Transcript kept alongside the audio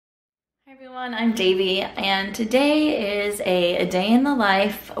Hi everyone, I'm Davy, and today is a day in the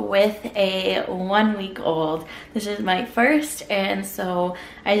life with a 1 week old. This is my first, and so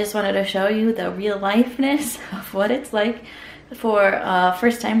I just wanted to show you the real lifeness of what it's like for a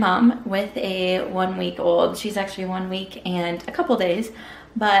first-time mom with a 1 week old. She's actually 1 week and a couple days,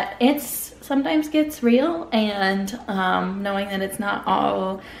 but it's sometimes gets real, and knowing that it's not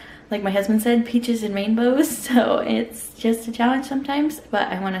all, like my husband said, peaches and rainbows, so it's just a challenge sometimes, but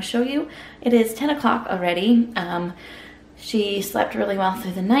I want to show you. It is 10 o'clock already. She slept really well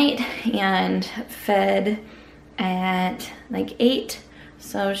through the night and fed at like 8,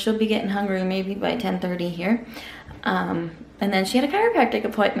 so she'll be getting hungry maybe by 10:30 here. And then she had a chiropractic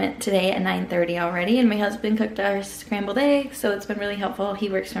appointment today at 9:30 already, and my husband cooked our scrambled eggs, so it's been really helpful. He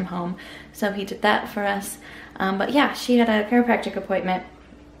works from home, so he did that for us. But yeah, she had a chiropractic appointment,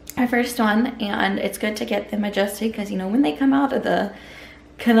 our first one, and it's good to get them adjusted because, you know, when they come out of the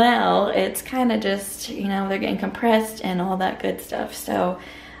canal, it's kind of just, you know, they're getting compressed and all that good stuff. So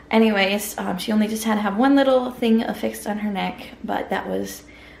anyways, she only just had to have one little thing affixed on her neck, but that was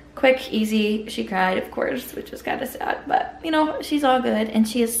quick, easy. She cried, of course, which was kind of sad, but you know, she's all good, and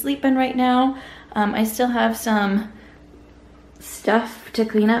she is sleeping right now. I still have some stuff to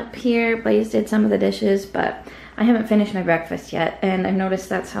clean up here. Blaze did some of the dishes, but I haven't finished my breakfast yet, and I've noticed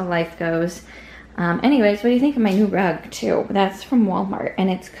that's how life goes. Anyways, what do you think of my new rug too? That's from Walmart, and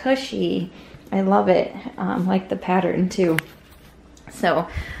it's cushy. I love it. Like the pattern too. So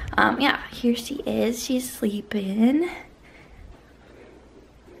yeah, here she is. She's sleeping.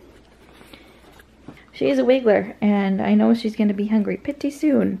 She's a wiggler, and I know she's gonna be hungry pretty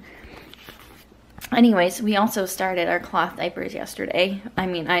soon. Anyways, we also started our cloth diapers yesterday. I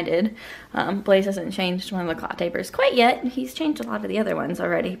mean, I did. Blaze hasn't changed one of the cloth diapers quite yet. He's changed a lot of the other ones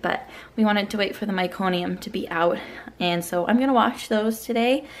already, but we wanted to wait for the meconium to be out. And so I'm gonna wash those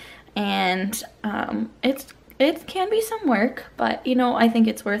today. And it can be some work, but you know, I think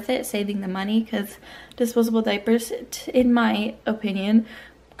it's worth it, saving the money, because disposable diapers, in my opinion,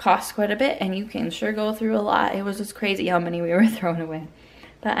 cost quite a bit, and you can sure go through a lot. It was just crazy how many we were throwing away.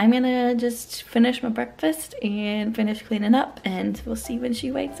 But I'm gonna just finish my breakfast and finish cleaning up, and we'll see when she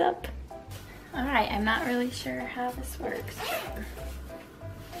wakes up. All right, I'm not really sure how this works.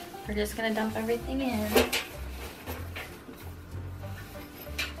 We're just gonna dump everything in.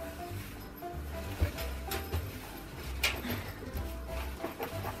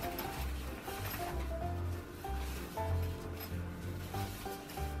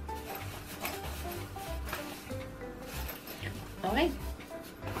 Okay.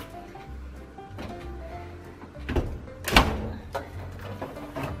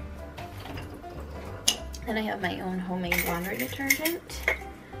 Then I have my own homemade laundry detergent.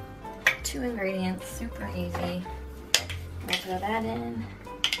 2 ingredients, super easy. I'll throw that in.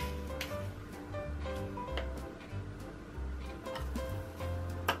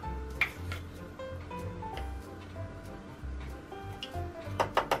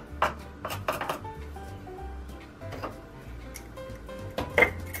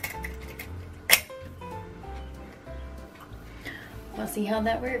 We'll see how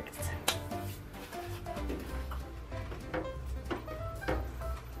that works.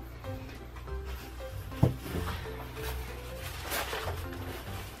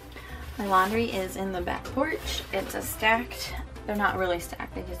 My laundry is in the back porch. It's a stacked, they're not really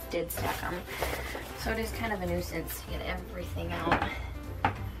stacked, I just did stack them. So it is kind of a nuisance to get everything out.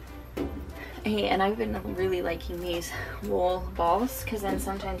 Hey, and I've been really liking these wool balls, because then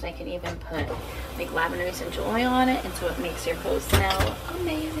sometimes I can even put like lavender essential oil on it, and so it makes your clothes smell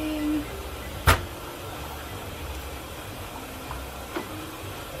amazing.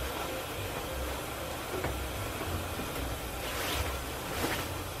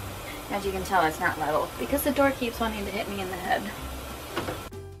 As you can tell, it's not level because the door keeps wanting to hit me in the head.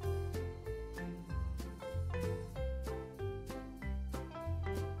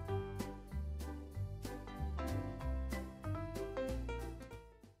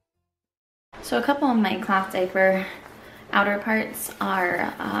 So a couple of my cloth diaper outer parts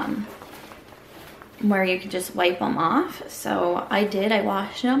are where you can just wipe them off. So I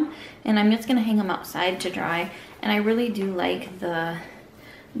washed them, and I'm just gonna hang them outside to dry. And I really do like the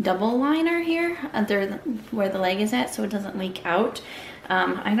double liner here under where the leg is at, so it doesn't leak out.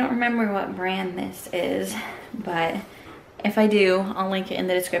 I don't remember what brand this is, but if I do, I'll link it in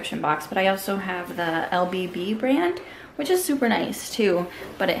the description box. But I also have the LBB brand, which is super nice too,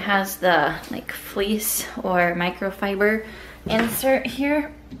 but it has the like fleece or microfiber insert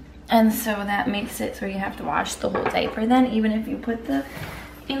here, and so that makes it so you have to wash the whole diaper then, even if you put the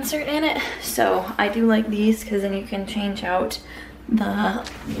insert in it. So I do like these because then you can change out the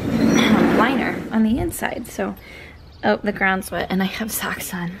liner on the inside. So, oh, the ground's wet and I have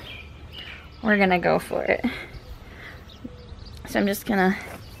socks on. We're gonna go for it. So I'm just gonna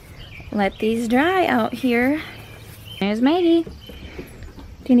let these dry out here. There's Maggie.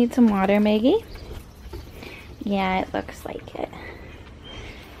 Do you need some water, Maggie? Yeah, it looks like it.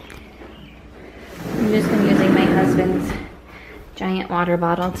 I'm just been using my husband's giant water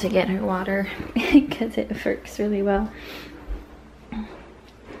bottle to get her water because it works really well.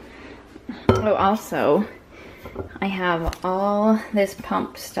 Oh, also, I have all this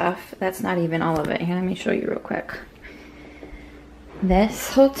pump stuff. That's not even all of it. Here, let me show you real quick.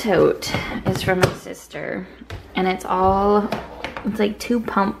 This whole tote is from my sister, and it's like 2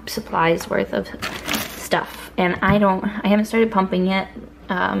 pump supplies worth of stuff. And I haven't started pumping yet.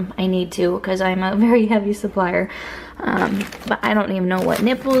 I need to because I'm a very heavy supplier. But I don't even know what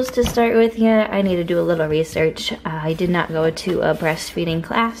nipples to start with yet. I need to do a little research. I did not go to a breastfeeding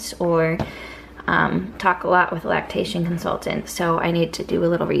class or talk a lot with a lactation consultant, so I need to do a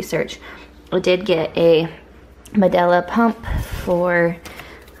little research. I did get a Medela pump for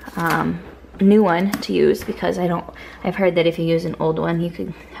new one to use because I've heard that if you use an old one you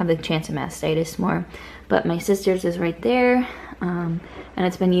could have the chance of mastitis more. But my sister's is right there, and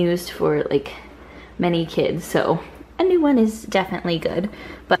it's been used for like many kids, so a new one is definitely good.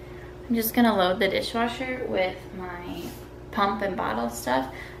 But I'm just gonna load the dishwasher with my pump and bottle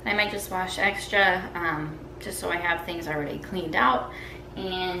stuff. I might just wash extra just so I have things already cleaned out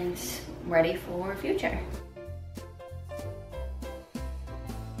and ready for future.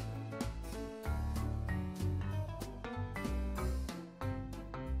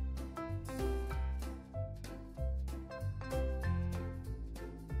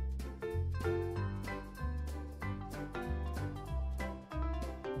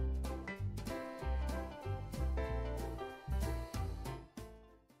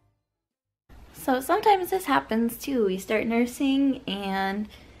 So sometimes this happens too. We start nursing and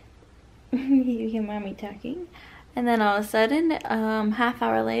you hear mommy talking, and then all of a sudden, half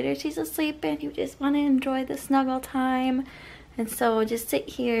hour later, she's asleep and you just want to enjoy the snuggle time. And so just sit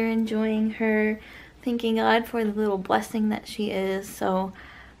here enjoying her, thanking God for the little blessing that she is. So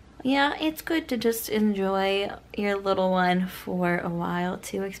yeah, it's good to just enjoy your little one for a while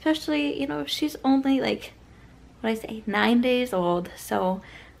too, especially, you know, if she's only like, what I say, 9 days old. So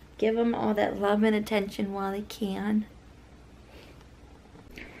give them all that love and attention while they can.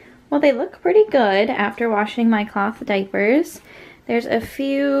 Well, they look pretty good after washing my cloth diapers. There's a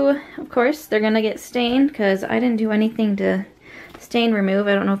few, of course, they're gonna get stained because I didn't do anything to stain remove.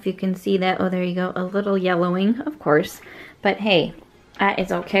 I don't know if you can see that. Oh, there you go. A little yellowing, of course. But hey, that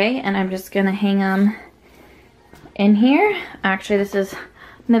is okay. And I'm just gonna hang them in here. Actually, this is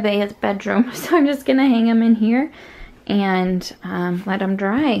Nevaeh's bedroom, so I'm just gonna hang them in here and let them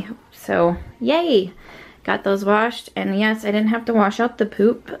dry. So yay, got those washed. And yes, I didn't have to wash out the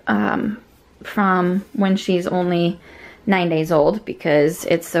poop from when she's only 9 days old because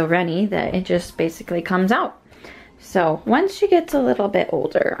it's so runny that it just basically comes out. So once she gets a little bit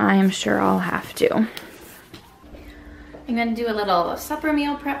older, I'm sure I'll have to. I'm gonna do a little supper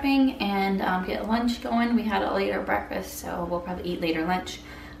meal prepping and get lunch going. We had a later breakfast, so we'll probably eat later lunch.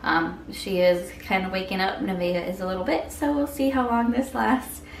 She is kind of waking up. Nevaeh is a little bit, so we'll see how long this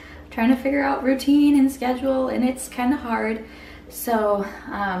lasts. I'm trying to figure out routine and schedule, and it's kind of hard. So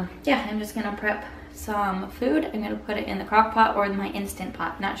yeah, I'm just gonna prep some food. I'm gonna put it in the crock pot or my Instant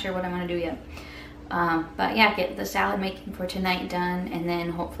Pot. Not sure what I'm gonna do yet. But yeah, get the salad making for tonight done, and then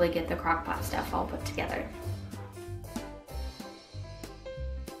hopefully get the crock pot stuff all put together.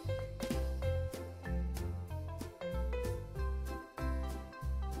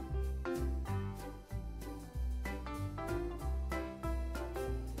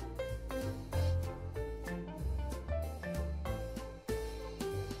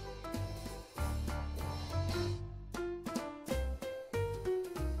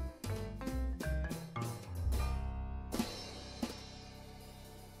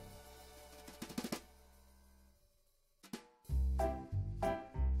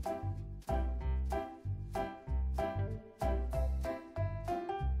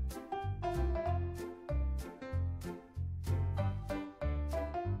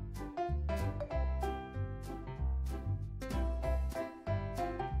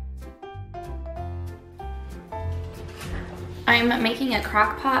 I'm making a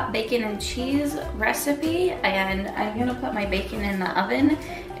crock pot bacon and cheese recipe, and I'm gonna put my bacon in the oven.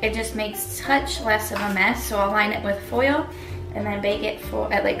 It just makes such less of a mess, so I'll line it with foil and then bake it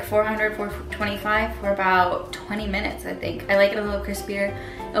at like 400, 425 for about 20 minutes, I think. I like it a little crispier.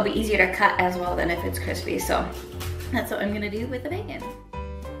 It'll be easier to cut as well than if it's crispy, so that's what I'm gonna do with the bacon.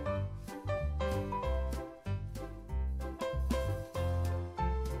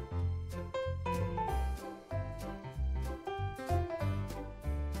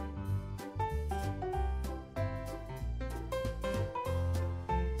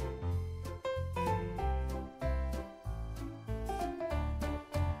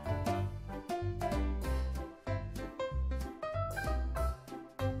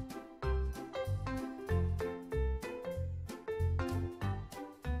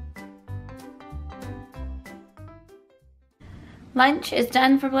 lunch is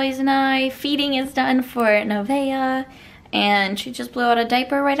done for Blaze and I, feeding is done for Nevaeh, and she just blew out a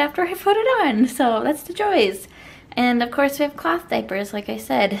diaper right after I put it on, so that's the joys. And of course we have cloth diapers, like I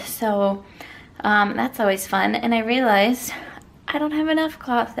said, so that's always fun. And I realized I don't have enough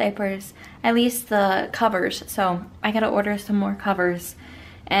cloth diapers, at least the covers, so I gotta order some more covers.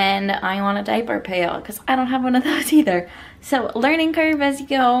 And I want a diaper pail because I don't have one of those either. So learning curve as you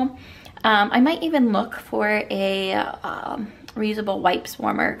go. I might even look for a reusable wipes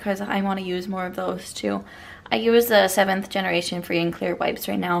warmer because I want to use more of those too. I use the 7th generation free and clear wipes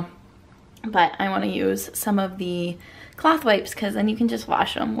right now, but I want to use some of the cloth wipes because then you can just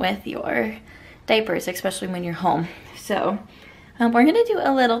wash them with your diapers, especially when you're home. So we're gonna do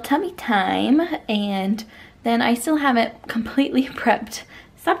a little tummy time, and then I still haven't completely prepped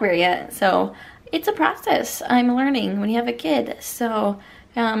supper yet, so it's a process. I'm learning when you have a kid, so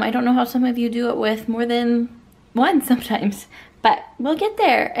I don't know how some of you do it with more than one sometimes, but we'll get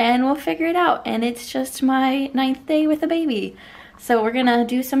there and we'll figure it out. And it's just my 9th day with a baby, so we're gonna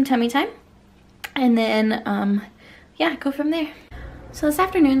do some tummy time and then yeah, go from there. So this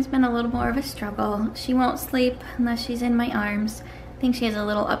afternoon's been a little more of a struggle. She won't sleep unless she's in my arms. I think she has a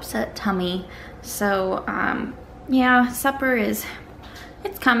little upset tummy, so yeah, supper is,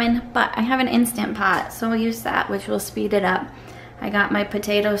 it's coming, but I have an Instant Pot, so we'll use that, which will speed it up. I got my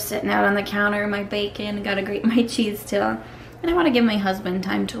potatoes sitting out on the counter, my bacon, gotta grate my cheese still. And I want to give my husband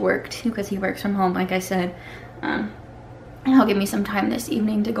time to work too, because he works from home, like I said. And he'll give me some time this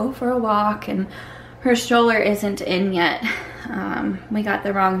evening to go for a walk, and her stroller isn't in yet. We got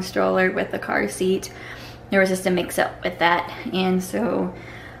the wrong stroller with the car seat. There was just a mix-up with that, and so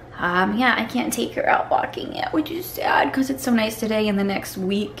yeah, I can't take her out walking yet, which is sad because it's so nice today, and the next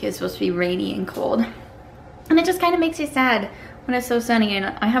week is supposed to be rainy and cold. And it just kind of makes you sad when it's so sunny, and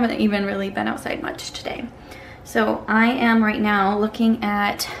I haven't even really been outside much today. So I am right now looking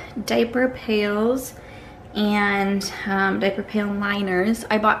at diaper pails and diaper pail liners.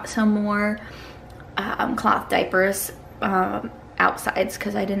 I bought some more cloth diapers outsides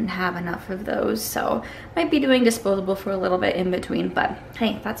because I didn't have enough of those, so might be doing disposable for a little bit in between, but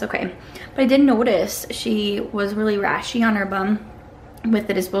hey, that's okay. But I did notice she was really rashy on her bum with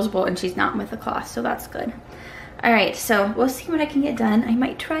the disposable, and she's not with the cloth, so that's good. All right, so we'll see what I can get done. I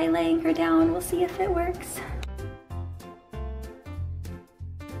might try laying her down. We'll see if it works.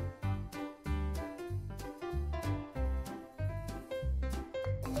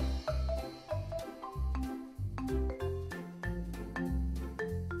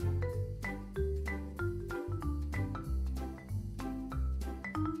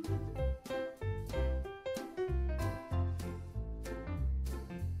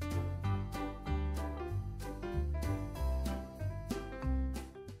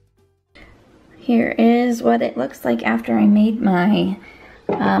 Here is what it looks like after I made my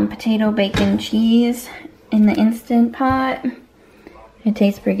potato bacon cheese in the Instant Pot. It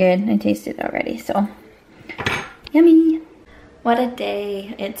tastes pretty good. I tasted it already, so yummy. What a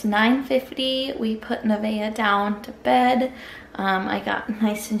day. It's 9:50. We put Nevaeh down to bed. I got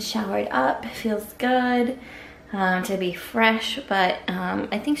nice and showered up. It feels good to be fresh, but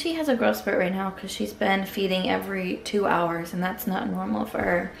I think she has a growth spurt right now because she's been feeding every 2 hours, and that's not normal for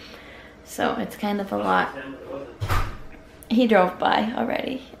her. So it's kind of a lot. He drove by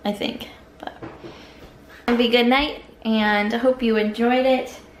already, I think. But it'll be good night, and I hope you enjoyed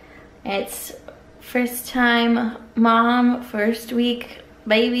it. It's first time mom, first week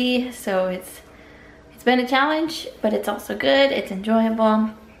baby, so it's been a challenge, but it's also good. It's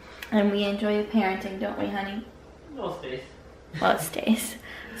enjoyable, and we enjoy parenting, don't we, honey? Well, it stays. Well, it stays.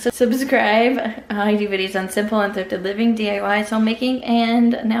 So subscribe. I do videos on simple and thrifted living, DIY, homemaking,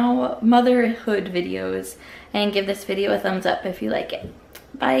 and now motherhood videos. And give this video a thumbs up if you like it.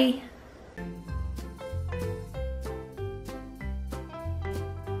 Bye.